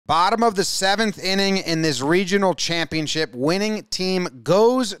Bottom of the 7th inning in this regional championship. Winning team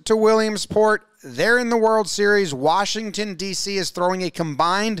goes to Williamsport. They're in the World Series. Washington, D.C. is throwing a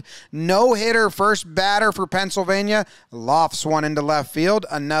combined no-hitter. First batter for Pennsylvania lofts one into left field.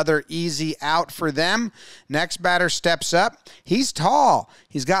 Another easy out for them. Next batter steps up. He's tall.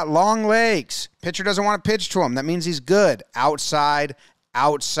 He's got long legs. Pitcher doesn't want to pitch to him. That means he's good. Outside,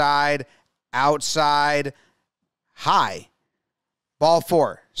 outside, outside, high. Ball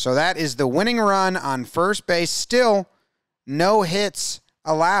 4. So that is the winning run on first base. Still no hits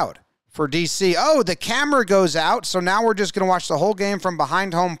allowed for DC. Oh, the camera goes out, so now we're just going to watch the whole game from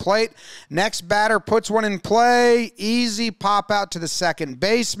behind home plate. Next batter puts one in play. Easy pop out to the second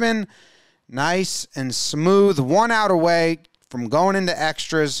baseman. Nice and smooth. 1 out away from going into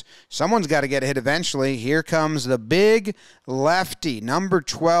extras. Someone's got to get a hit eventually. Here comes the big lefty, number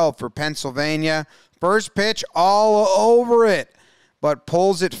 12 for Pennsylvania. First pitch all over it, but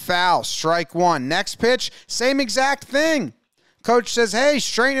pulls it foul. Strike 1. Next pitch, same exact thing. Coach says, hey,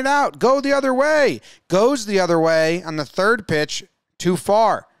 straighten it out. Go the other way. Goes the other way on the third pitch. Too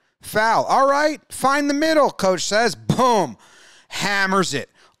far. Foul. All right, find the middle, coach says. Boom. Hammers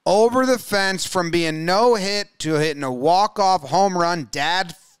it over the fence from being no hit to hitting a walk-off home run.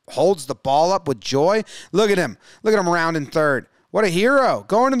 Dad holds the ball up with joy. Look at him. Look at him rounding third. What a hero.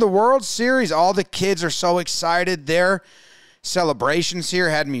 Going to the World Series. All the kids are so excited. Their celebrations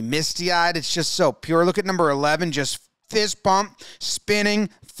here had me misty-eyed. It's just so pure. Look at number 11, just fist pump, spinning,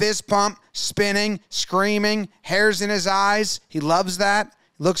 fist pump, spinning, screaming, hairs in his eyes. He loves that.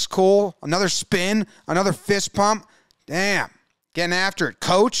 Looks cool. Another spin, another fist pump. Damn. Getting after it.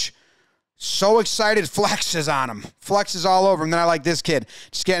 Coach, so excited, flexes on him. Flexes all over him. Then I like this kid.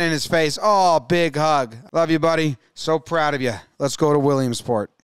 Just getting in his face. Oh, big hug. Love you, buddy. So proud of you. Let's go to Williamsport.